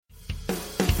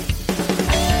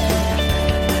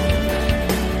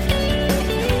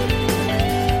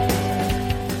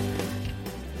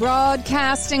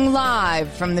Broadcasting live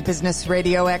from the Business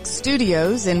Radio X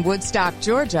studios in Woodstock,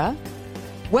 Georgia.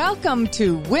 Welcome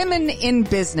to Women in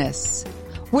Business,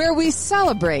 where we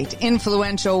celebrate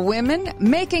influential women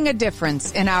making a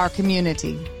difference in our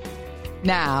community.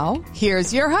 Now,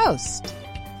 here's your host.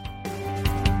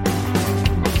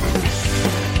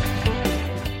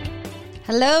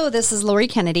 Hello, this is Lori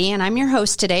Kennedy, and I'm your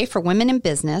host today for Women in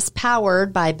Business,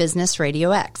 powered by Business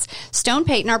Radio X. Stone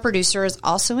Payton, our producer, is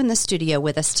also in the studio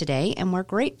with us today, and we're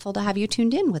grateful to have you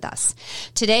tuned in with us.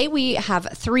 Today, we have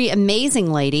three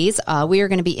amazing ladies. We are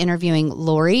going to be interviewing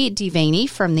Lori Devaney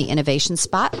from the Innovation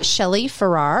Spot, Shelly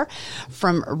Farrar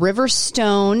from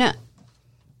Riverstone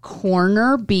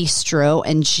Corner Bistro,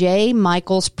 and J.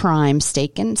 Michael's Prime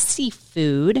Steak and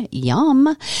Seafood.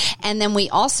 Yum. And then we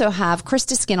also have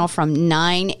Krista Skinnell from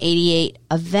 988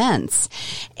 Events.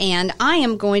 And I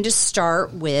am going to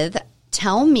start with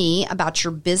tell me about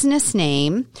your business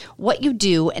name, what you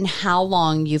do, and how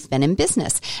long you've been in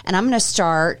business. And I'm going to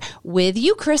start with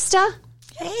you, Krista.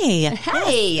 Hey.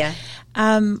 Hey.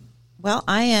 Well,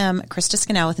 I am Krista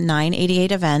Skinnell with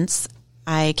 988 Events.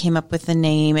 I came up with the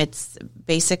name. It's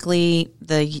basically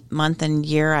the month and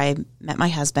year I met my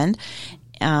husband.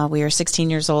 We were 16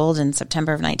 years old in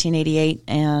September of 1988,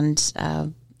 and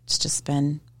it's just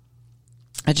been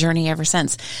a journey ever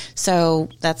since. So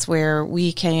that's where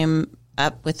we came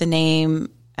up with the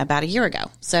name about a year ago.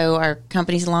 So our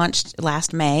company's launched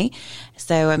last May.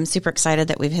 So I'm super excited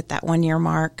that we've hit that 1 year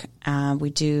mark. We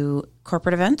do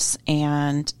corporate events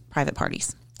and private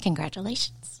parties.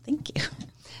 Congratulations. Thank you.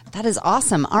 That is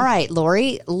awesome. All right,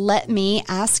 Lori, let me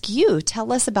ask you.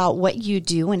 Tell us about what you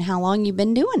do and how long you've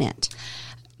been doing it.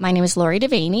 My name is Lori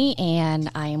Devaney, and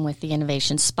I am with the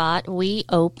Innovation Spot. We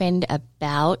opened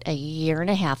about a year and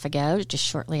a half ago, just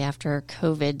shortly after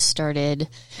COVID started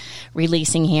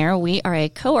releasing here. We are a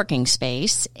co-working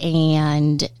space,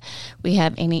 and we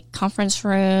have any conference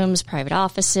rooms, private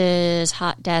offices,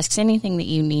 hot desks, anything that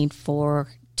you need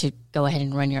to go ahead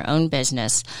and run your own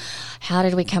business. How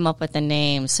did we come up with the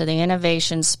name? So the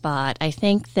Innovation Spot, I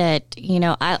think that,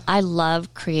 I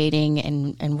love creating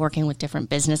and working with different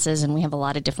businesses, and we have a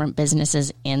lot of different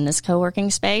businesses in this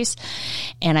co-working space.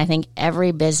 And I think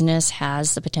every business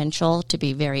has the potential to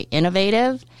be very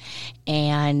innovative,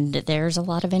 and there's a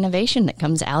lot of innovation that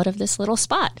comes out of this little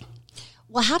spot.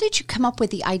 Well, how did you come up with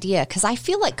the idea? Because I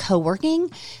feel like co-working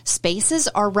spaces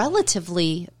are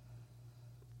relatively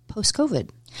post-COVID,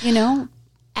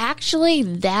 Actually,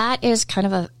 that is kind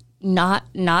of not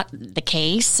the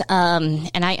case. And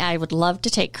I would love to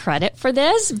take credit for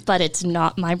this, but it's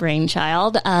not my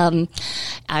brainchild.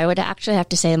 I would actually have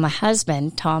to say my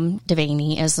husband, Tom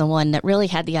Devaney, is the one that really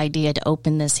had the idea to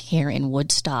open this here in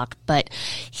Woodstock. But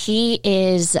he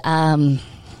is...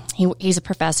 He's a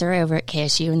professor over at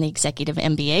KSU in the executive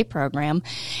MBA program,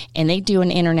 and they do an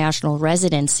international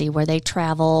residency where they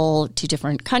travel to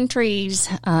different countries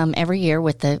every year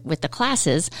with the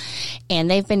classes,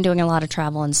 and they've been doing a lot of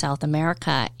travel in South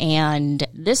America, and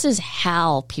this is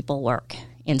how people work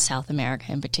in South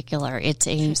America in particular. It's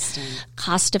a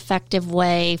cost-effective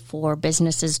way for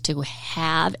businesses to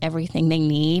have everything they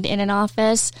need in an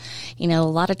office. A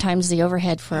lot of times the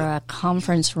overhead for a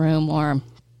conference room or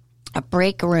a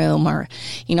break room or,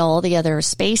 all the other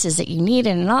spaces that you need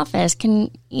in an office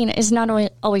is not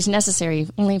always necessary,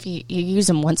 only if you use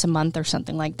them once a month or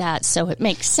something like that. So it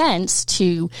makes sense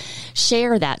to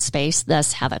share that space,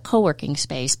 thus have a co-working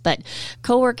space. But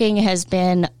co-working has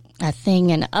been a thing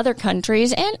in other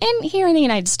countries and here in the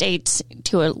United States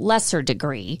to a lesser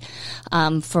degree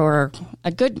for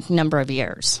a good number of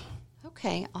years.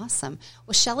 Okay, awesome.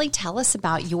 Well, Shelly, tell us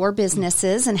about your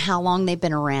businesses and how long they've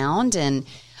been around and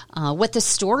what the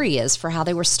story is for how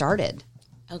they were started.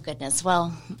 Oh, goodness.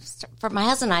 Well, for my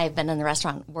husband and I have been in the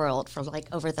restaurant world for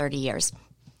over 30 years.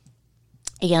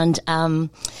 And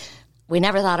we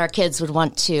never thought our kids would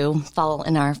want to follow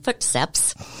in our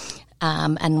footsteps.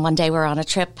 And one day we're on a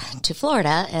trip to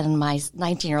Florida, and my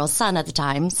 19-year-old son at the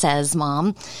time says,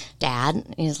 Mom,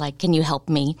 Dad, he's like, can you help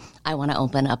me? I want to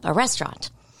open up a restaurant.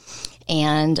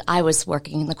 And I was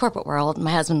working in the corporate world.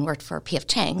 My husband worked for P.F.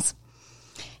 Chang's.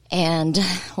 And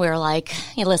we were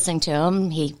listening to him.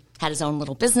 He had his own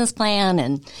little business plan,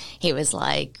 and he was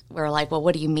like, we were like, well,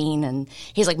 what do you mean? And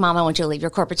he's like, Mom, I want you to leave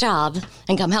your corporate job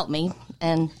and come help me.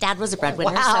 And Dad was a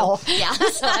breadwinner. Wow. So, yeah.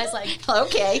 So I was like,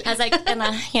 okay. I was like, and,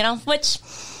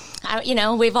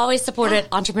 we've always supported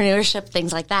entrepreneurship,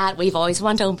 things like that. We've always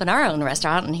wanted to open our own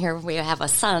restaurant. And here we have a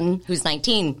son who's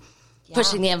 19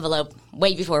 pushing the envelope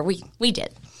way before we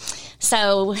did.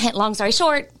 So long story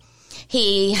short,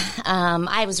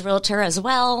 I was a realtor as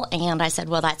well, and I said,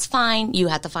 well, that's fine. You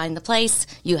have to find the place.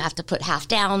 You have to put half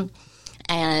down.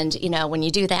 And, when you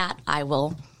do that, I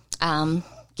will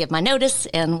give my notice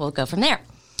and we'll go from there.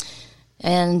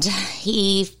 And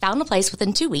he found a place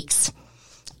within 2 weeks,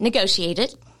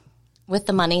 negotiated with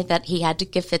the money that he had to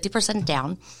give 50%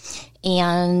 down.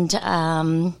 And,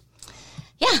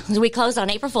 we closed on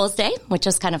April Fool's Day, which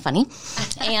was kind of funny.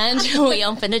 And we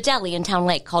opened a deli in Town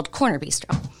Lake called Corner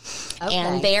Bistro. Okay.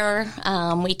 And there,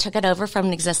 we took it over from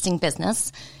an existing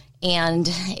business, and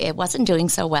it wasn't doing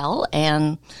so well.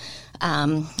 And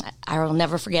I will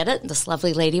never forget it. This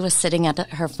lovely lady was sitting at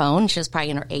her phone. She was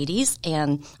probably in her 80s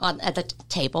and at the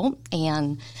table.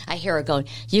 And I hear her going,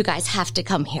 "You guys have to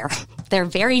come here. They're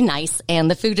very nice and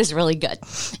the food is really good."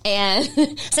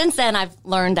 And since then, I've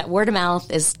learned that word of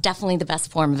mouth is definitely the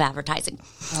best form of advertising.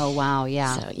 Oh, wow.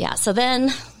 Yeah. So then,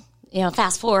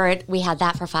 fast forward, we had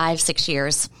that for 5-6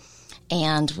 years.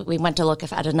 And we went to look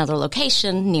at another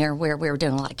location near where we were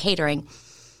doing a lot of catering.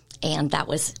 And that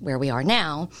was where we are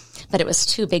now. But it was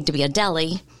too big to be a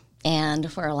deli.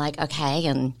 And we're like, okay.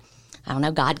 And I don't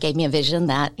know, God gave me a vision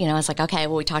that, it's like, okay,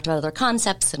 well, we talked about other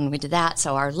concepts and we did that.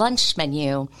 So our lunch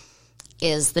menu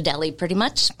is the deli pretty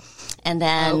much. And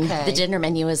then the dinner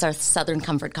menu is our Southern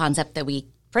Comfort concept that we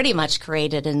pretty much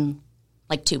created in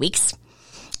like 2 weeks.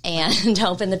 And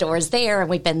opened the doors there. And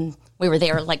we were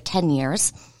there like 10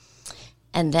 years.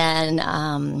 And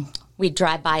then we'd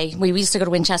drive by. We used to go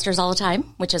to Winchester's all the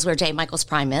time, which is where J. Michael's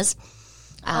Prime is.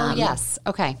 Yes.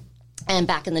 Okay. And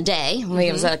back in the day,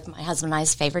 it was my husband and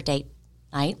I's favorite date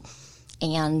night.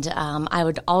 And I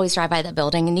would always drive by that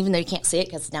building. And even though you can't see it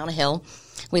because it's down a hill,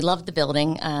 we loved the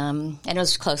building. And it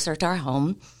was closer to our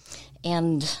home.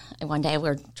 And one day we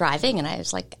were driving, and I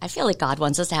was like, I feel like God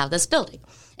wants us to have this building.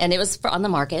 And it was on the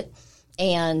market.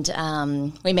 And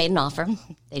we made an offer.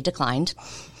 They declined.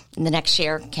 And the next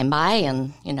year came by,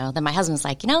 and, then my husband's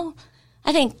like,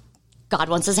 I think God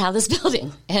wants us to have this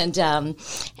building. And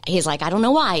he's like, I don't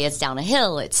know why. It's down a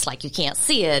hill. It's like you can't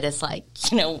see it. It's like,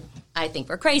 I think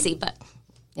we're crazy, but,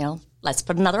 let's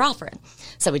put another offer in.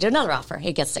 So we did another offer.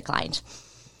 It gets declined.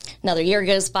 Another year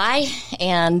goes by,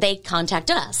 and they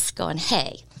contact us going,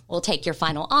 hey, we'll take your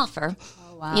final offer,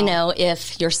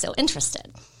 if you're still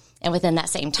interested. And within that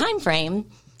same time frame,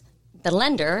 the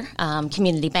lender,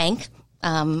 Community Bank,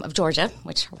 of Georgia,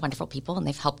 which are wonderful people, and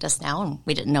they've helped us now, and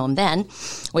we didn't know them then.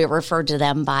 We were referred to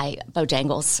them by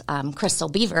Bojangles, Crystal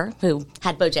Beaver, who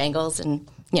had Bojangles, and,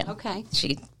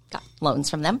 she got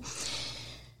loans from them.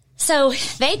 So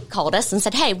they called us and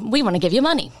said, hey, we want to give you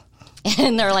money.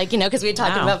 And they're like, because we had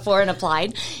talked about before and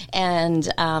applied. And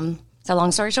so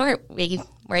long story short, we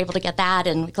were able to get that,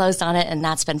 and we closed on it, and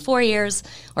that's been 4 years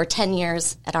or 10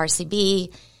 years at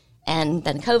RCB. And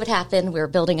then COVID happened. We were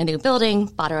building a new building,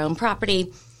 bought our own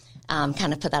property,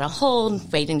 kind of put that on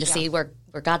hold, waiting to see where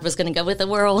God was going to go with the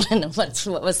world and what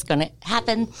was going to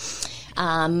happen.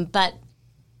 But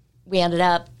we ended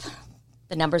up,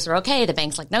 the numbers were okay. The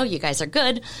bank's like, no, you guys are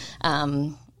good.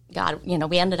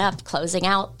 We ended up closing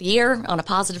out the year on a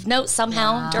positive note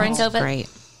somehow during COVID. Great.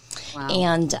 Wow.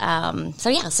 And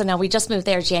so now we just moved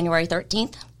there January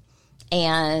 13th.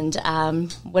 And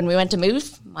when we went to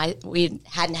move, we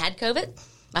hadn't had COVID.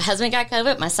 My husband got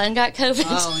COVID. My son got COVID.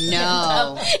 Oh,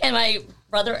 no. And my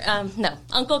brother,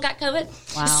 uncle got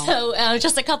COVID. Wow. So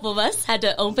just a couple of us had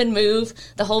to move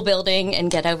the whole building and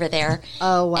get over there.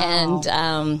 Oh, wow. And,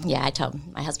 I told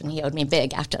my husband he owed me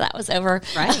big after that was over.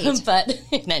 Right. But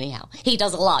anyhow, he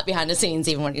does a lot behind the scenes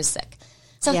even when he's sick.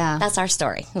 So that's our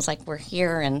story. It's like we're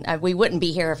here, and we wouldn't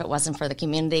be here if it wasn't for the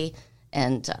community.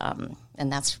 And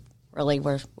that's really,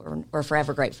 we're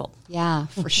forever grateful. Yeah,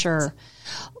 for sure.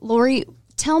 Lori,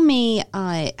 tell me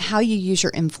how you use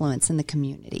your influence in the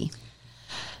community.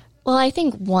 Well, I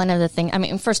think one of the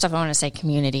things, first off, I want to say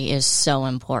community is so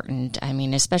important.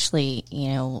 Especially,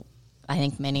 I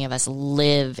think many of us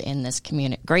live in this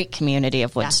great community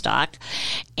of Woodstock.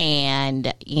 Yeah.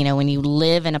 And, when you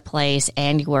live in a place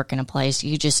and you work in a place,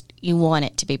 you want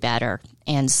it to be better.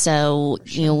 And so,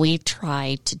 we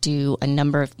try to do a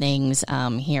number of things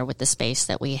here with the space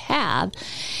that we have.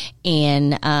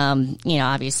 And,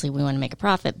 obviously we want to make a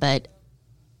profit, but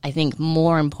I think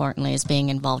more importantly is being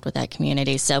involved with that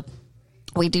community. So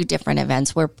we do different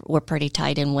events. We're pretty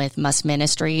tied in with Must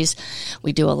Ministries.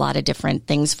 We do a lot of different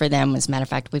things for them. As a matter of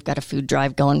fact, we've got a food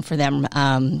drive going for them.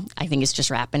 I think it's just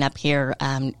wrapping up here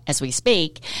as we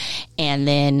speak. And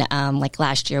then like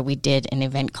last year, we did an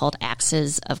event called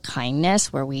Axes of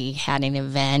Kindness, where we had an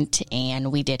event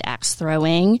and we did axe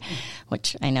throwing,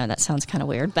 which I know that sounds kind of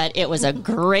weird, but it was a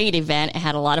great event. It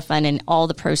had a lot of fun, and all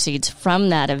the proceeds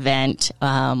from that event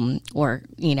were,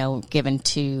 given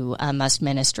to Must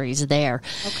Ministries there.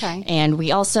 here. Okay. And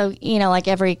we also, like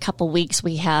every couple weeks,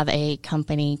 we have a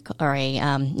company or a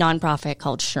nonprofit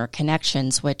called Sure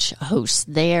Connections, which hosts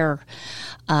their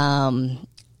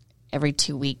every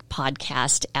 2-week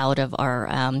podcast out of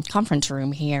our conference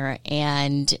room here.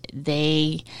 And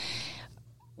they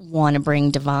want to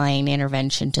bring divine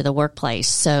intervention to the workplace.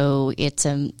 So it's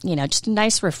just a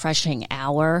nice refreshing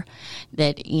hour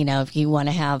that, if you want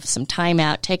to have some time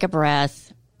out, take a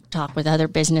breath, talk with other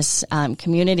business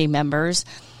community members,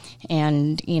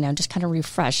 and, just kind of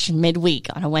refresh midweek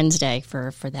on a Wednesday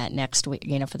for that next week,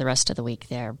 for the rest of the week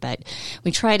there. But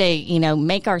we try to,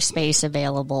 make our space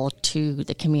available to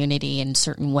the community in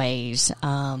certain ways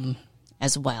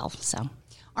as well. So.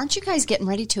 Aren't you guys getting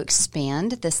ready to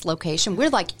expand this location? We're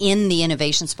like in the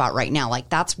innovation spot right now. Like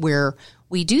that's where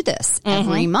we do this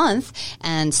every month.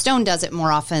 And Stone does it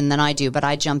more often than I do, but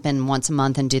I jump in once a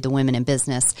month and do the Women in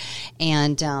Business.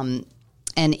 And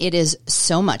it is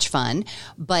so much fun.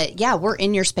 But yeah, we're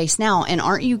in your space now. And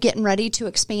aren't you getting ready to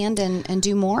expand and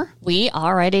do more? We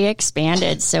already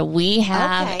expanded. So we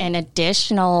have an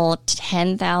additional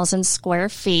 10,000 square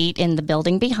feet in the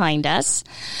building behind us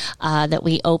that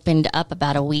we opened up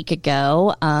about a week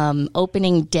ago.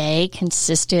 Opening day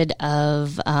consisted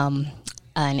of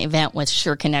an event with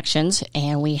Sure Connections,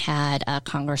 and we had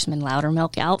Congressman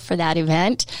Loudermilk out for that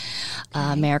event.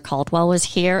 Mayor Caldwell was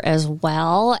here as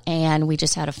well, and we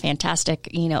just had a fantastic,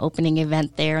 opening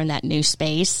event there in that new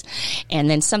space. And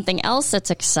then something else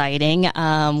that's exciting,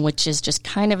 which is just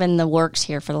kind of in the works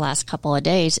here for the last couple of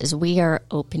days, is we are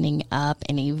opening up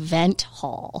an event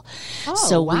hall.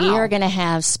 So we are going to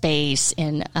have space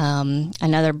in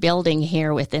another building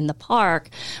here within the park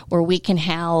where we can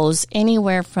house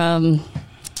anywhere from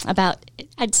about,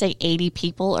 I'd say 80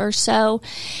 people or so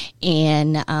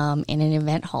in an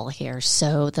event hall here.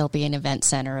 So there'll be an event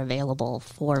center available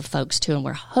for folks too. And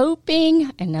we're hoping,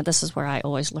 and now this is where I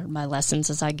always learn my lessons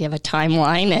as I give a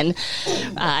timeline.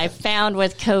 And I found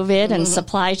with COVID and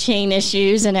supply chain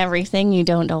issues and everything, you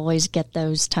don't always get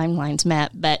those timelines met.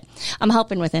 But I'm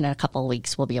hoping within a couple of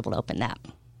weeks, we'll be able to open that.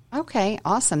 Okay,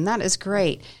 awesome. That is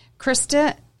great.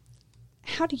 Krista,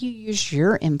 how do you use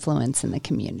your influence in the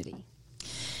community?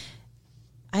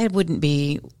 I wouldn't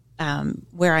be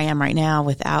where I am right now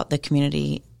without the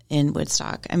community in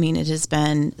Woodstock. I mean, it has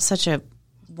been such a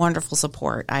wonderful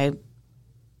support. I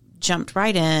jumped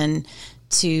right in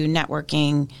to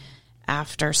networking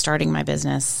after starting my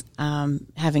business,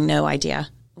 having no idea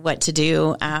what to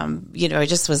do. I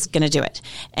just was going to do it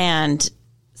and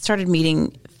started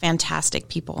meeting fantastic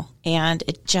people. And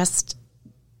it just,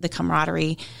 the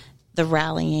camaraderie, the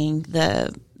rallying,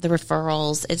 the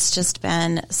referrals, it's just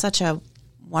been such a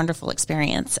wonderful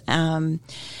experience.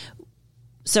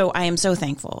 So I am so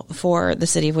thankful for the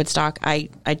city of Woodstock. I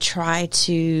try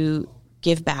to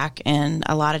give back in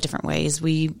a lot of different ways.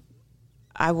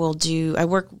 I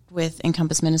work with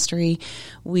Encompass Ministry.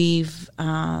 We've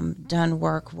done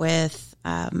work with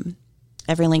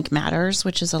Every Link Matters,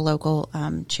 which is a local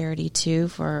charity too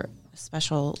for a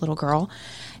special little girl.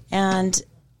 And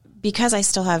because I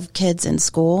still have kids in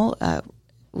school,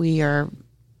 we are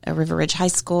at River Ridge High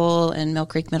School and Mill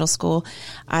Creek Middle School.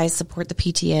 I support the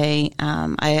PTA.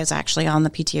 I was actually on the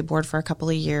PTA board for a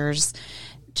couple of years,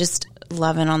 just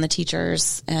loving on the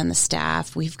teachers and the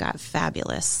staff. We've got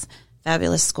fabulous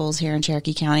schools here in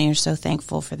Cherokee County. We're so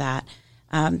thankful for that.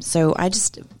 So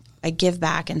I give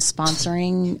back in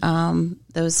sponsoring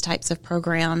those types of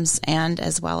programs, and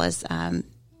as well as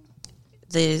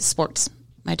the sports.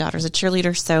 My daughter's a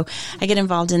cheerleader, so I get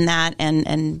involved in that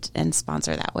and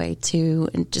sponsor that way too,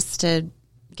 and just to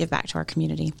give back to our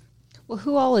community. Well,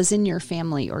 who all is in your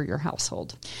family or your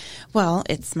household? Well,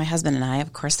 it's my husband and I.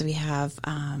 Of course, we have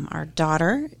our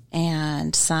daughter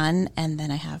and son, and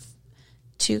then I have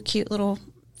 2 cute little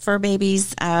fur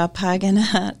babies, a pug and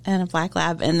a black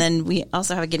lab, and then we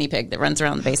also have a guinea pig that runs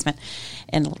around the basement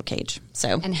in a little cage.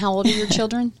 So, and how old are your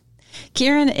children?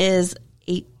 Kieran is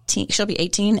 18. She'll be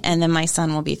 18, and then my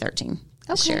son will be 13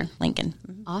 this year, Lincoln.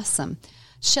 Awesome.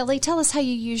 Shelley, tell us how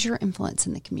you use your influence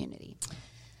in the community.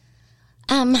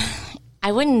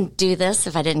 I wouldn't do this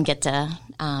if I didn't get to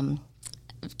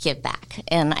give back.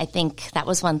 And I think that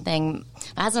was one thing.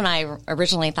 My husband and I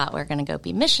originally thought we were going to go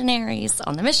be missionaries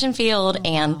on the mission field,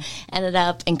 and ended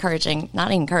up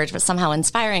but somehow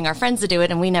inspiring our friends to do it,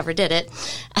 and we never did it.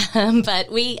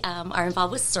 But we are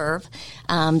involved with Serve.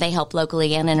 They help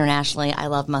locally and internationally. I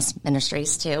love Must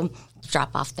Ministries too.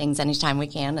 Drop off things anytime we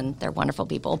can, and they're wonderful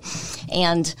people.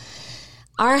 And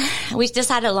we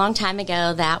decided a long time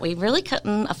ago that we really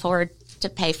couldn't afford to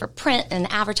pay for print and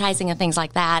advertising and things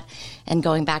like that, and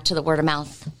going back to the word of mouth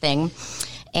thing.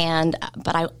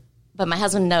 But but my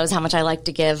husband knows how much I like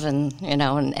to give, and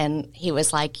and he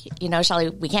was like,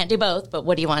 Shelley, we can't do both, but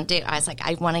what do you want to do? I was like,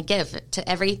 I want to give to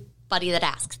everybody that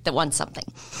asks, that wants something.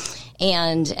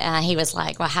 And he was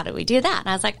like, well, how do we do that? And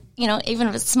I was like, even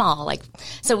if it's small,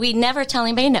 so we never tell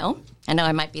anybody no. I know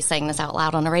I might be saying this out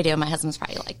loud on the radio. My husband's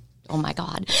probably like, oh my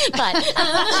God. But,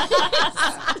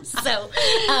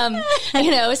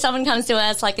 if someone comes to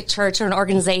us like a church or an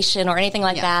organization or anything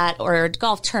like that, or a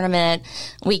golf tournament,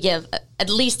 we give at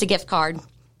least a gift card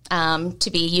to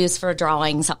be used for a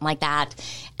drawing, something like that.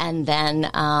 And then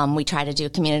we try to do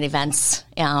community events,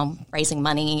 raising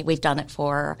money. We've done it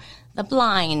for the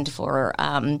blind, for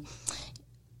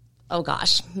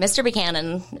Mr.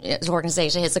 Buchanan's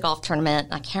organization. It's a golf tournament.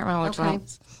 I can't remember which one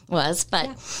it was, but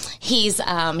he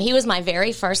was my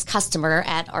very first customer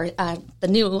at the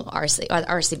new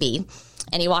RCB.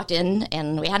 And he walked in,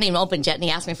 and we hadn't even opened yet, and he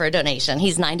asked me for a donation.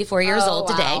 He's 94 years old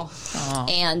today,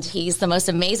 and he's the most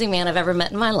amazing man I've ever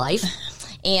met in my life.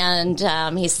 And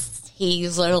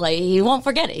he's literally, he won't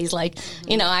forget it. He's like,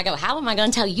 I go, how am I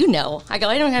going to tell you no? I go,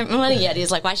 I don't have money yet.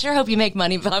 He's like, well, I sure hope you make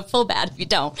money, but I feel bad if you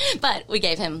don't. But we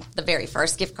gave him the very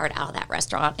first gift card out of that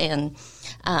restaurant, and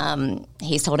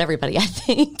he's told everybody, I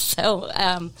think. So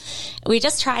we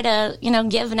just try to,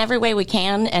 give in every way we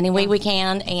can, any way we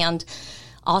can, and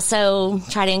also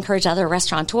try to encourage other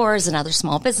restaurateurs and other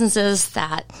small businesses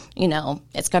that,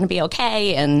 it's going to be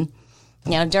okay. And,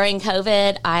 during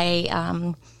COVID,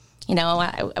 my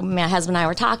husband and I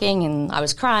were talking, and I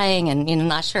was crying and,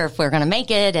 not sure if we were going to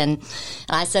make it. And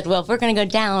I said, well, if we're going to go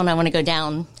down, I want to go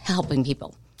down helping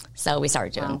people. So we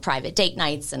started doing private date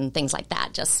nights and things like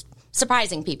that, just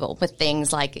surprising people with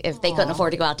things like if they couldn't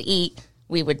afford to go out to eat,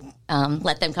 we would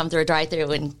let them come through a drive-through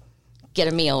and get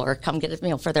a meal or come get a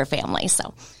meal for their family.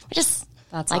 So we just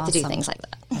to do things like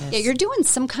that. Yeah, you're doing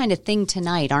some kind of thing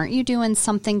tonight. Aren't you doing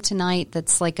something tonight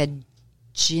that's like a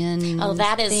gin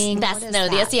that's thing?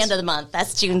 That's the end of the month.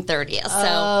 That's June 30th.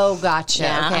 Oh, gotcha.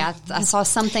 Yeah. Okay, I saw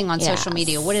something on social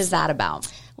media. What is that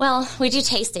about? Well, we do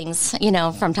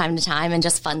tastings, from time to time, and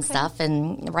just fun stuff.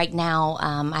 And right now,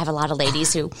 I have a lot of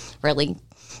ladies who really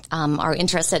are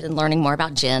interested in learning more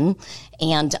about gin.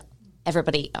 And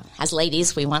everybody, as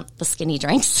ladies, we want the skinny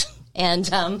drinks and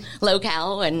low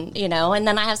cal, and and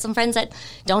then I have some friends that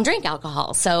don't drink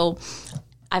alcohol. So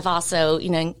I've also,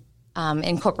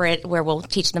 incorporate where we'll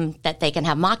teach them that they can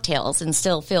have mocktails and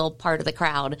still feel part of the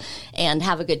crowd and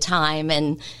have a good time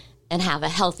and have a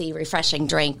healthy, refreshing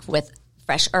drink with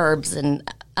fresh herbs and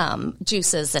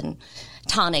juices and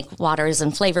tonic waters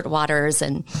and flavored waters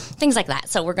and things like that.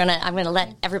 So I'm gonna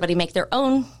let everybody make their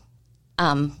own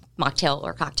mocktail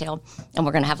or cocktail, and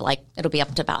we're gonna have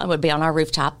it would be on our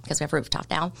rooftop because we have a rooftop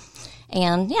now.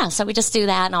 And so we just do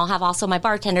that, and I'll have also my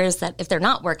bartenders that if they're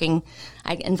not working,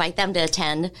 I invite them to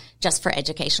attend just for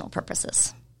educational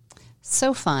purposes.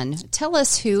 So fun. Tell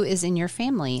us who is in your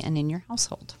family and in your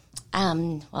household.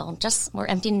 We're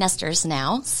empty nesters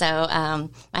now. So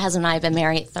my husband and I have been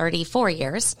married 34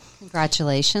 years.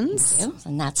 Congratulations. Thank you.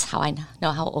 And that's how I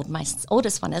know how old my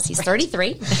oldest one is. He's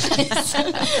 33.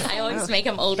 I always make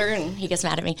him older, and he gets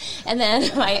mad at me. And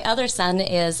then my other son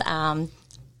is, I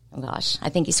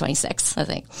think he's 26, I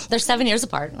think. They're 7 years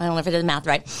apart. I don't know if I did the math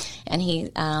right. And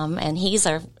he's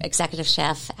our executive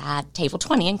chef at Table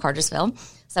 20 in Cartersville.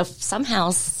 So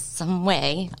somehow, some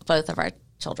way, both of our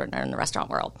children are in the restaurant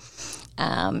world.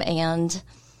 Okay.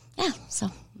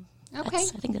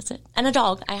 I think that's it. And a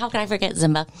dog. How can I forget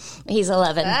Zimba? He's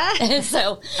 11.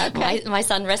 So my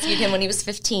son rescued him when he was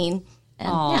 15.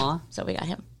 And so we got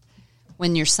him.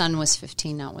 When your son was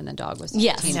 15, not when the dog was 15,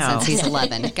 yes. Since he's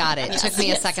 11. Got it. Took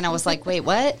me a second. I was like, wait,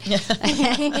 what?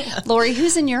 Lori,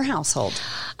 who's in your household?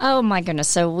 Oh, my goodness.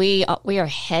 So we are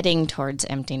heading towards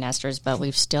empty nesters, but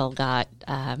we've still got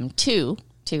two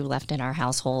left in our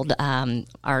household.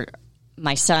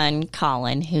 My son,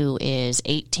 Colin, who is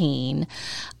 18,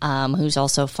 who's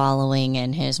also following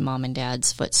in his mom and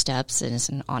dad's footsteps and is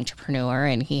an entrepreneur,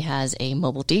 and he has a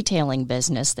mobile detailing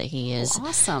business that he is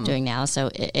doing now. So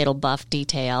it'll buff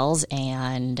details,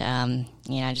 and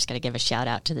I just got to give a shout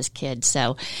out to this kid.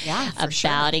 So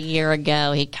about a year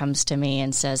ago, he comes to me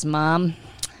and says, "Mom,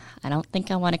 I don't think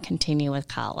I want to continue with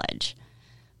college,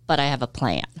 but I have a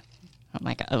plan." I'm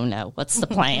like, oh no, what's the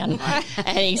plan?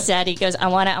 And he goes, I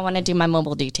want to do my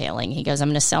mobile detailing. He goes, I'm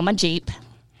going to sell my Jeep.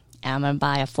 I'm going to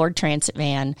buy a Ford Transit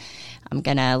van. I'm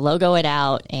going to logo it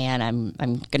out, and I'm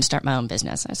going to start my own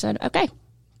business. I said, okay,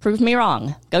 prove me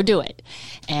wrong. Go do it.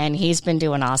 And he's been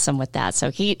doing awesome with that.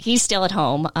 So he's still at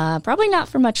home, probably not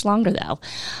for much longer though.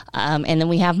 And then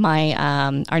we have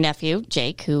our nephew,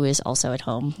 Jake, who is also at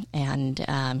home, and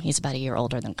he's about a year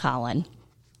older than Colin.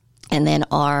 And then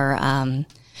our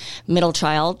Middle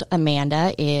child,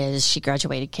 Amanda, she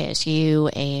graduated KSU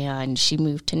and she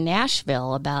moved to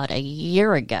Nashville about a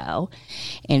year ago.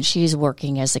 And she's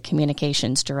working as a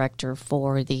communications director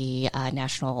for the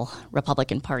National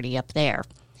Republican Party up there.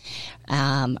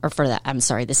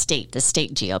 The state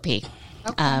GOP.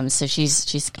 Okay. So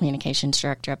she's communications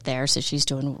director up there. So she's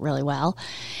doing really well.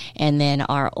 And then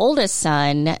our oldest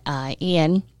son,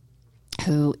 Ian,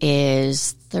 who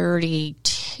is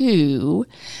 32,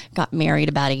 got married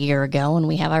about a year ago, and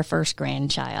we have our first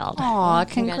grandchild. Aw,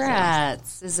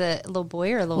 congrats. Is it a little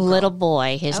boy or a little girl? Little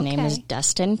boy. His name is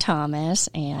Dustin Thomas,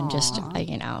 and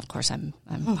of course I'm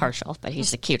partial, but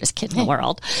he's the cutest kid in the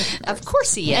world. Of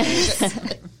course he is.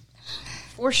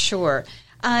 For sure.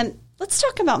 Let's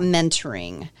talk about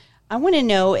mentoring. I want to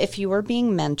know if you are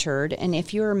being mentored and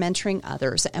if you are mentoring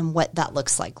others and what that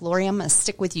looks like. Lori, I'm going to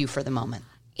stick with you for the moment.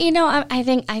 I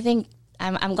think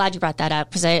I'm glad you brought that up,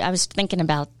 because I was thinking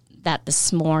about that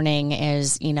this morning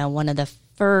as, one of the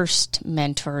first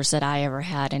mentors that I ever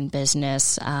had in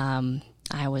business.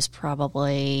 I was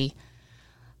probably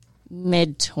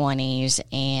mid-20s,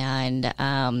 and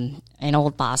an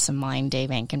old boss of mine, Dave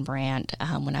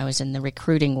Ankenbrandt, when I was in the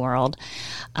recruiting world,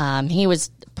 he was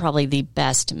probably the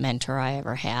best mentor I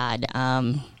ever had.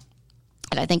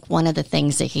 And I think one of the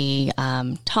things that he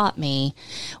taught me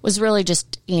was really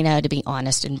just, to be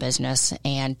honest in business,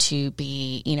 and to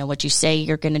be, what you say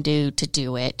you're going to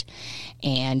do it,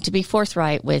 and to be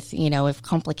forthright with, if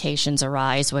complications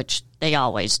arise, which they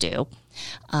always do,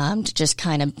 to just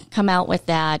kind of come out with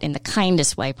that in the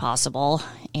kindest way possible,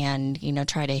 and,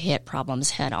 try to hit problems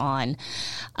head on.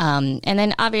 And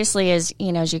then obviously as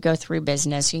you go through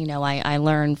business, I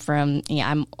learn from,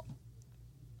 I'm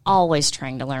always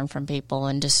trying to learn from people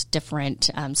and just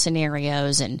different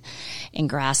scenarios and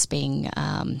grasping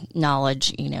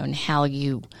knowledge, and how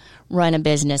you run a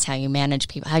business, how you manage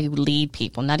people, how you lead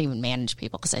people, not even manage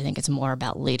people, because I think it's more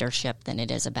about leadership than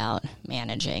it is about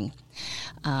managing.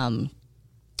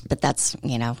 But that's,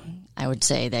 I would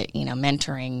say that,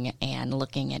 mentoring and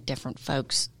looking at different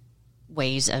folks'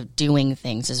 ways of doing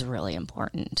things is really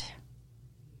important.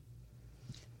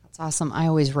 Awesome. I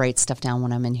always write stuff down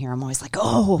when I'm in here. I'm always like,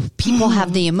 oh, people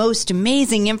have the most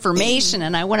amazing information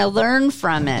and I want to learn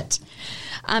from it.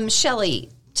 Shelley,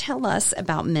 tell us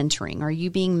about mentoring. Are you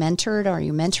being mentored? Are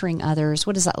you mentoring others?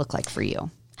 What does that look like for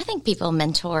you? I think people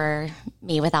mentor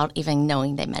me without even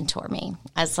knowing they mentor me.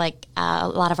 As like a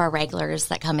lot of our regulars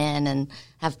that come in and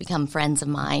have become friends of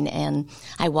mine, and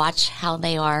I watch how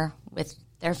they are with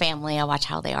their family. I watch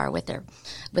how they are with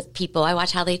people. I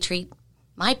watch how they treat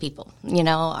my people,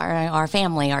 our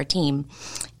family, our team.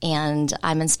 And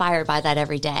I'm inspired by that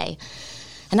every day.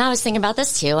 And I was thinking about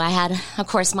this too. I had, of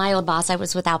course, my old boss. I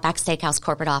was with Outback Steakhouse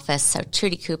corporate office. So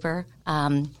Trudy Cooper,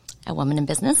 a woman in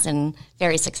business and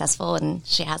very successful. And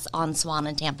she has on Swan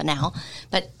in Tampa now.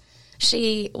 But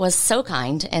she was so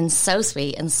kind and so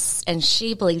sweet. And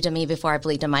she believed in me before I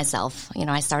believed in myself.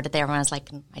 I started there when I was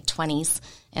like in my 20s.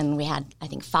 And we had, I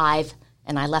think, 5.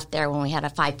 And I left there when we had a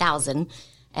 5,000.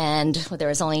 And there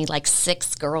was only like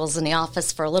 6 girls in the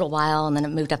office for a little while, and then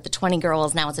it moved up to 20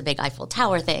 girls. Now it's a big Eiffel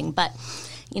Tower thing. But,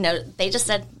 they just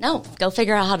said, no, go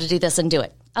figure out how to do this and do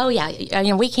it. Oh,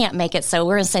 yeah, we can't make it, so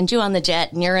we're going to send you on the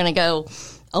jet, and you're going to go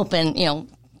open,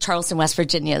 Charleston, West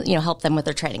Virginia, help them with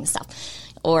their training stuff.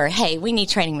 Or, hey, we need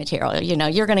training material.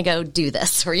 You're going to go do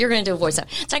this, or you're going to do a voiceover.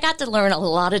 So I got to learn a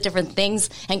lot of different things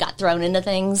and got thrown into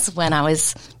things when I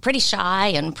was pretty shy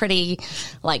and pretty,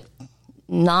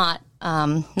 not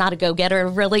a go-getter,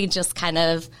 really just kind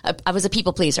of, I was a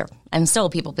people pleaser. I'm still a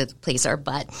people pleaser,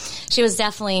 but she was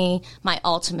definitely my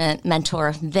ultimate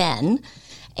mentor then.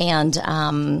 And,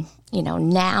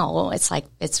 now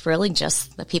it's really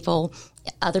just the people,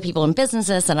 other people in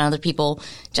businesses and other people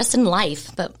just in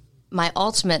life. But my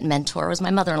ultimate mentor was my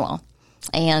mother-in-law.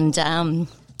 And,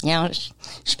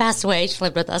 she passed away. She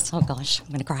lived with us. Oh gosh, I'm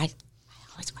going to cry.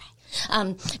 I always cry.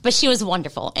 But she was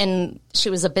wonderful, and she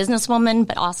was a businesswoman,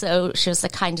 but also she was the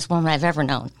kindest woman I've ever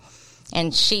known.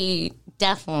 And she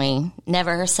definitely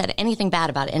never said anything bad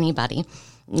about anybody,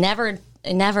 never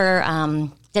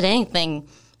did anything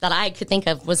that I could think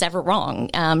of was ever wrong.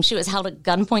 She was held at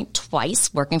gunpoint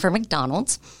twice working for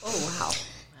McDonald's. Oh, wow.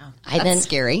 That's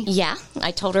scary. Yeah.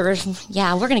 I told her,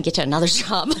 we're going to get you another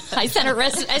job. I sent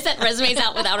resumes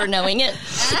out without her knowing it.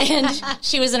 And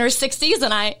she was in her 60s,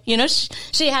 and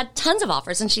she had tons of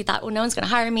offers, and she thought, well, no one's going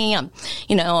to hire me.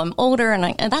 I'm older,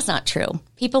 and that's not true.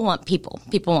 People want people.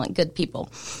 People want good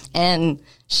people. And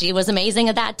she was amazing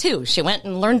at that too. She went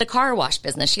and learned the car wash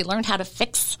business. She learned how to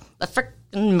fix the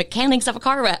frickin' mechanics of a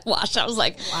car wash. I was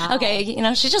like, wow. Okay,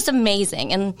 she's just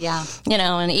amazing. And,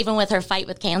 and even with her fight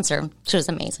with cancer, she was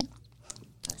amazing.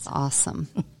 Awesome.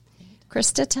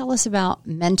 Krista, tell us about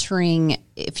mentoring,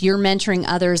 if you're mentoring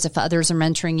others, if others are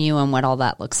mentoring you, and what all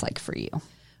that looks like for you.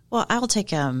 Well, I will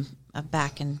take a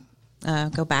back and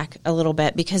go back a little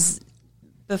bit, because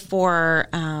before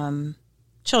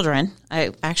children,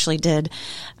 I actually did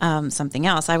something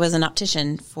else. I was an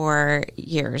optician for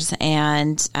years,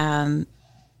 and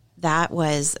that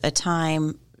was a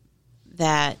time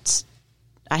that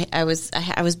I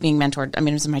was being mentored. I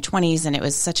mean, it was in my 20s, and it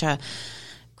was such a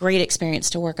great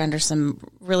experience to work under some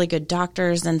really good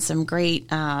doctors and some great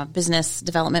business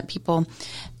development people.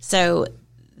 So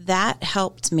that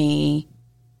helped me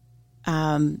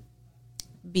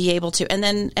be able to, and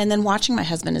then watching my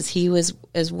husband as he was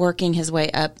working his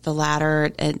way up the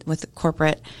ladder with the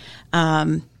corporate,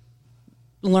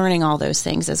 learning all those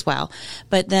things as well.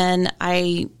 But then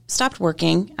I stopped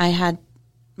working. I had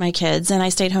my kids, and I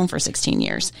stayed home for 16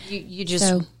 years. You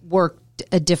just worked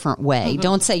a different way. Mm-hmm.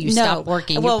 Don't say you stopped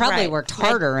working. You probably worked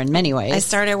harder in many ways. I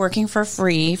started working for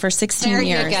free for 16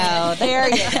 years. There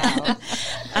you go.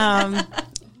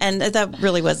 And that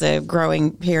really was a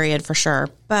growing period for sure.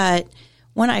 But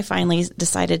when I finally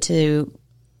decided to,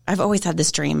 I've always had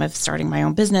this dream of starting my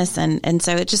own business. And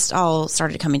so it just all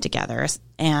started coming together.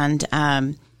 And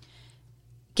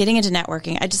getting into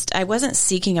networking, I wasn't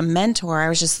seeking a mentor. I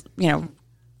was just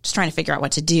trying to figure out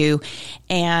what to do.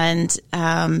 And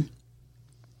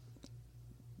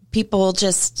people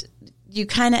you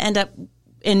kind of end up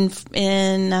in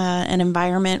an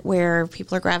environment where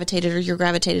people are gravitated, or you're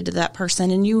gravitated to that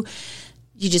person, and you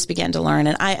just begin to learn.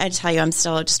 And I tell you, I'm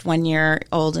still just 1 year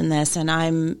old in this, and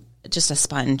I'm just a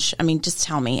sponge. I mean, just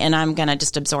tell me, and I'm going to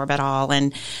just absorb it all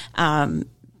and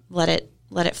let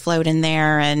it float in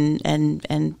there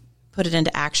and put it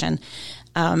into action.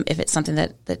 If it's something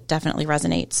that definitely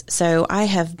resonates. So I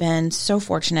have been so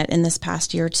fortunate in this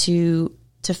past year to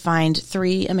find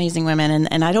 3 amazing women.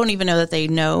 And I don't even know that they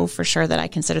know for sure that I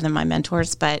consider them my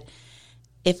mentors, but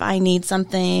if I need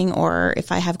something, or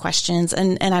if I have questions,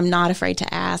 and I'm not afraid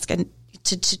to ask, and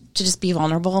to just be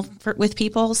vulnerable with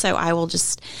people. So I will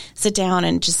just sit down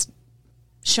and just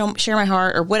share my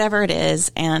heart, or whatever it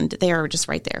is. And they are just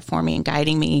right there for me and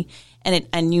guiding me. And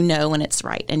when it's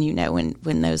right, and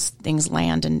when those things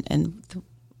land and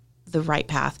the right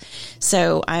path.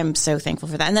 So I'm so thankful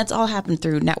for that. And that's all happened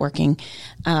through networking,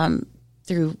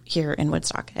 through here in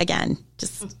Woodstock. Again,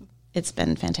 just, it's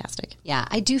been fantastic. Yeah.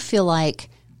 I do feel like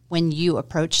when you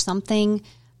approach something,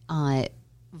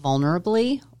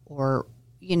 vulnerably, or,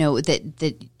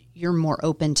 that you're more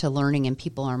open to learning, and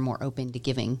people are more open to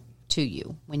giving to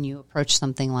you. When you approach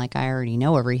something like, I already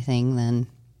know everything, then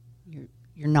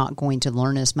you're not going to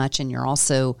learn as much, and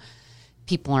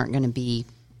people aren't going to be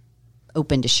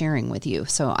open to sharing with you.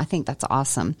 So I think that's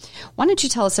awesome. Why don't you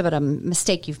tell us about a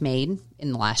mistake you've made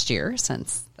in the last year,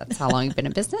 since that's how long you've been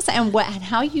in business, and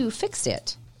how you fixed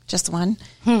it? Just one?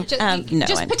 No.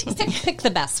 Just pick the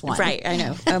best one. Right, I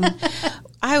know.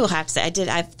 I will have to say,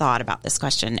 I've thought about this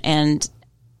question, and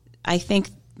I think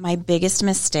my biggest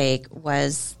mistake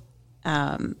was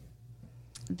the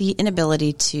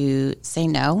inability to say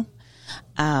no.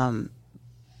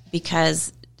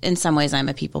 Because in some ways I'm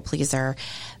a people pleaser,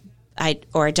 I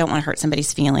don't want to hurt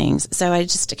somebody's feelings. So I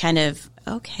just kind of,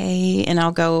 okay, and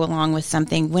I'll go along with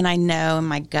something when I know in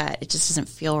my gut it just doesn't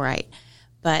feel right.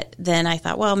 But then I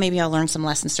thought, well, maybe I'll learn some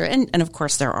lessons through it. And of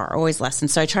course there are always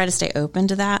lessons. So I try to stay open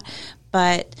to that.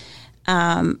 But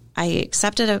I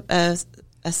accepted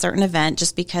a certain event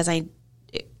just because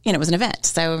it was an event.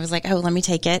 So I was like, oh, let me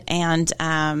take it. And,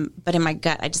 but in my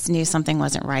gut, I just knew something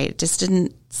wasn't right. It just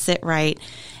didn't sit right.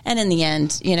 And in the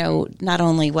end, not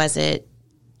only was it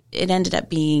ended up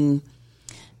being,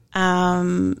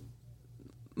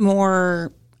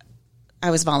 more, I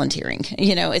was volunteering,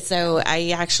 so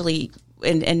I actually,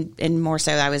 and more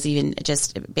so, I was even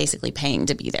just basically paying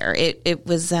to be there. It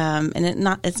was, and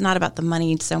it's not about the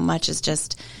money so much as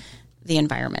just the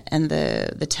environment and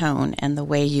the tone and the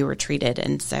way you were treated.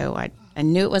 And so I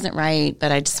knew it wasn't right,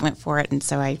 but I just went for it. And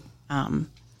so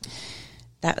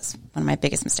that was one of my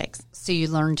biggest mistakes. So you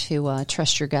learned to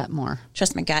trust your gut more.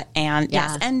 Trust my gut, and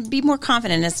yes, and be more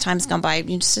confident as time's gone by.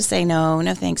 You just to say no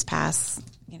thanks, pass.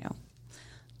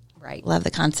 Right. Love the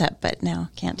concept, but no,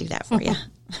 can't do that for you.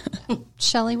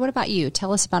 Shelley, what about you?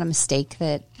 Tell us about a mistake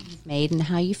that you've made and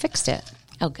how you fixed it.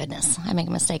 Oh, goodness. I make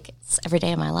mistakes every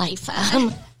day of my life.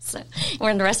 So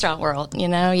we're in the restaurant world, you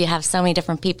have so many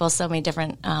different people, so many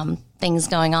different things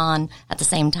going on at the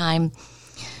same time.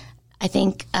 I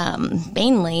think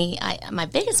mainly my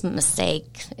biggest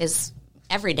mistake is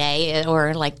every day,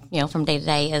 or from day to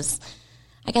day, is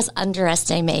I guess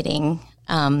underestimating,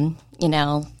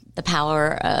 the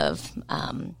power of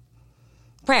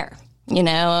prayer. you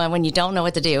know, when you don't know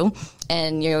what to do,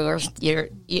 and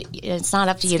it's not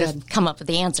up to you to come up with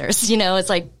the answers. You know, it's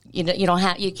like you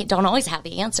don't always have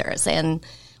the answers, and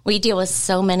we deal with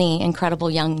so many incredible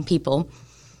young people,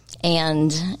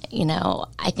 and you know,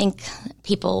 I think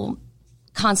people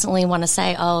constantly want to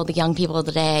say, "Oh, the young people of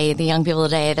the day,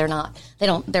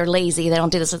 they're lazy, they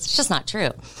don't do this." It's just not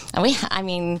true.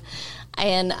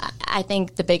 And I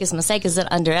think the biggest mistake is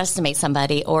to underestimate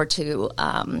somebody or to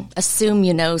assume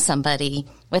you know somebody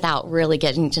without really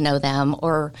getting to know them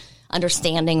or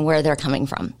understanding where they're coming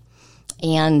from.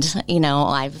 And, you know,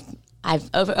 I've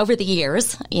over the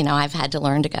years, you know, I've had to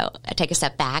learn to take a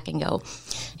step back and go,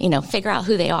 you know, figure out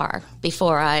who they are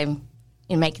before I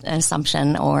make an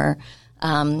assumption or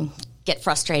get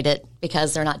frustrated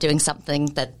because they're not doing something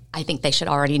that I think they should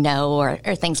already know or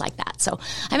things like that. So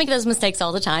I make those mistakes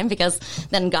all the time because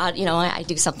then God, you know, I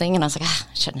do something and I was like,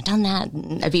 I shouldn't have done that.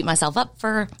 And I beat myself up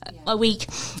for a week.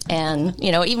 And,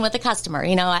 you know, even with the customer,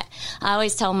 you know, I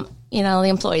always tell, you know, the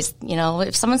employees, you know,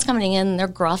 if someone's coming in, they're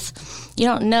gruff, you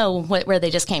don't know where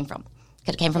they just came from.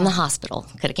 Could have came from the hospital.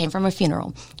 Could have came from a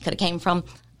funeral. Could have came from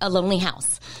a lonely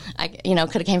house. Could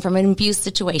have came from an abuse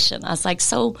situation. I was like,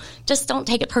 so just don't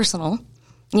take it personal,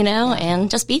 you know, and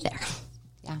just be there.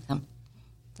 Yeah,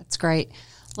 that's great.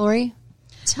 Lori,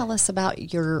 tell us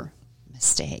about your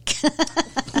mistake.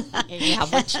 Yeah,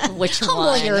 which Humble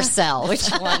one? yourself. Which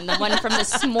one? The one from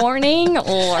this morning,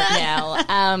 or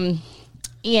no?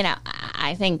 You know,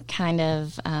 I think kind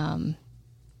of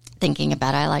thinking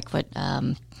about it, I like what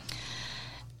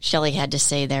Shelley had to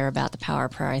say there about the power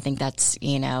of prayer. I think that's,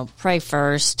 you know, pray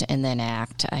first and then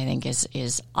act, I think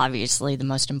is obviously the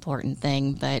most important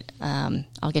thing. But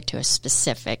I'll get to a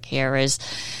specific here is,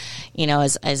 you know,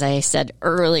 as I said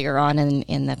earlier on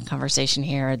in the conversation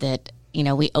here that, you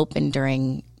know, we opened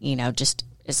during, you know, just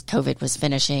as COVID was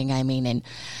finishing, and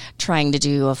trying to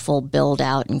do a full build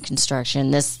out and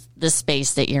construction. This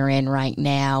space that you're in right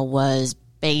now was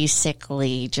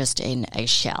basically just in a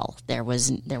shell. There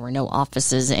were no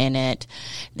offices in it.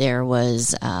 There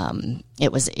was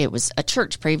it was a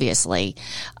church previously,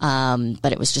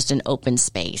 but it was just an open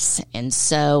space, and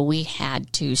so we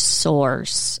had to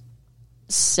source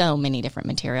so many different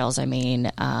materials. I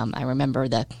remember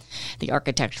the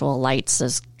architectural lights,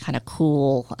 those kind of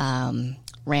cool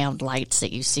round lights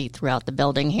that you see throughout the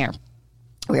building here.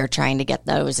 We were trying to get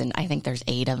those, and I think there's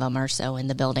 8 of them or so in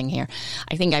the building here.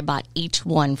 I think I bought each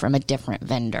one from a different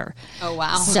vendor. Oh,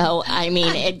 wow. So,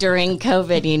 during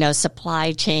COVID, you know,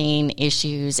 supply chain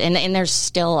issues, and there's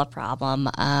still a problem.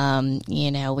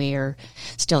 You know, we're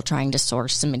still trying to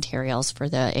source some materials for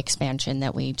the expansion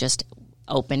that we just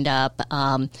opened up.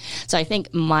 So I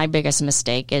think my biggest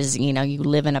mistake is, you know, you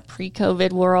live in a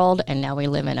pre-COVID world, and now we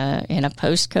live in a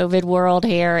post-COVID world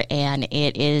here, and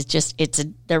it is just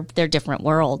they're different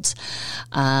worlds.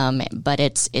 But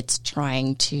it's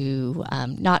trying to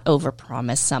not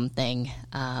overpromise something,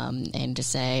 and to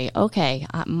say, okay,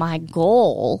 my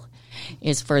goal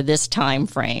is for this time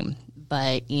frame,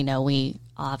 but you know, we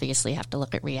obviously have to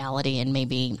look at reality, and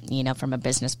maybe, you know, from a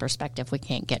business perspective, we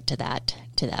can't get to that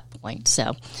point.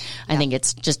 So I think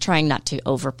it's just trying not to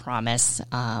overpromise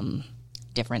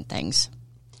different things.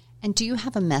 And do you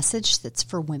have a message that's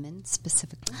for women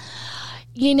specifically?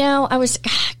 You know, I was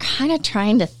kind of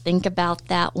trying to think about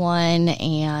that one,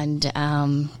 and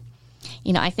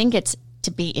you know, I think it's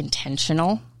to be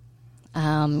intentional,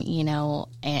 you know,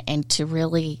 and to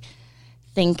really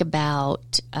think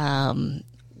about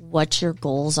what your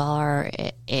goals are,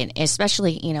 and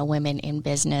especially, you know, women in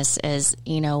business, as,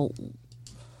 you know,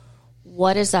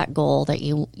 what is that goal that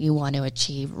you want to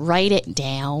achieve? Write it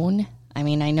down. I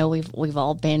mean, I know we've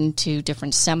all been to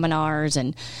different seminars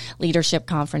and leadership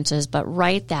conferences, but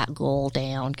write that goal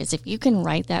down, because if you can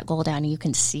write that goal down and you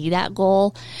can see that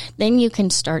goal, then you can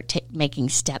start making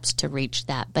steps to reach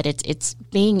that. But it's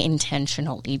being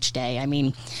intentional each day. I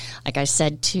mean, like I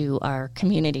said to our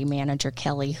community manager,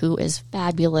 Kelly, who is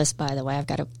fabulous, by the way, I've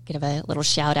got to give a little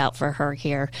shout out for her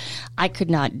here. I could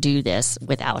not do this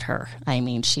without her. I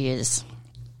mean, she's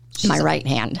my right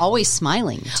hand. Always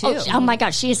smiling, too. Oh my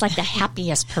gosh, she is like the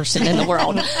happiest person in the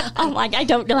world. I'm like, I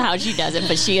don't know how she does it,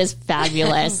 but she is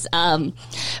fabulous.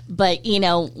 But, you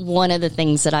know, one of the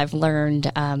things that I've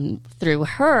learned through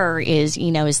her is,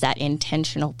 you know, is that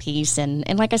intentional piece. And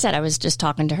like I said, I was just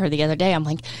talking to her the other day. I'm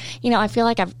like, you know, I feel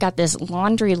like I've got this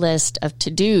laundry list of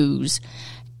to-dos,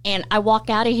 and I walk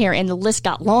out of here and the list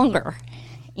got longer.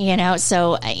 You know,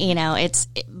 so, you know,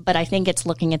 but I think it's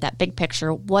looking at that big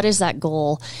picture. What is that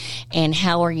goal, and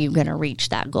how are you going to reach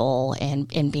that goal,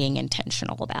 and being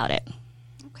intentional about it?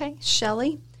 Okay.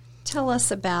 Shelley, tell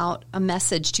us about a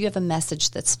message. Do you have a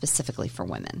message that's specifically for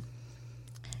women?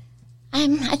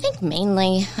 I think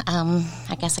mainly,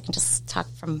 I guess I can just talk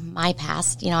from my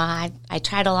past. I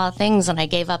tried a lot of things and I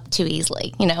gave up too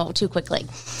easily, too quickly.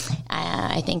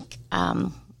 I think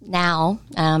now,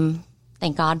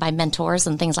 thank God, by mentors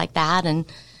and things like that. And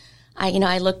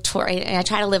I look toward, I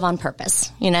try to live on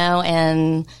purpose,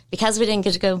 and because we didn't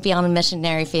get to go be on a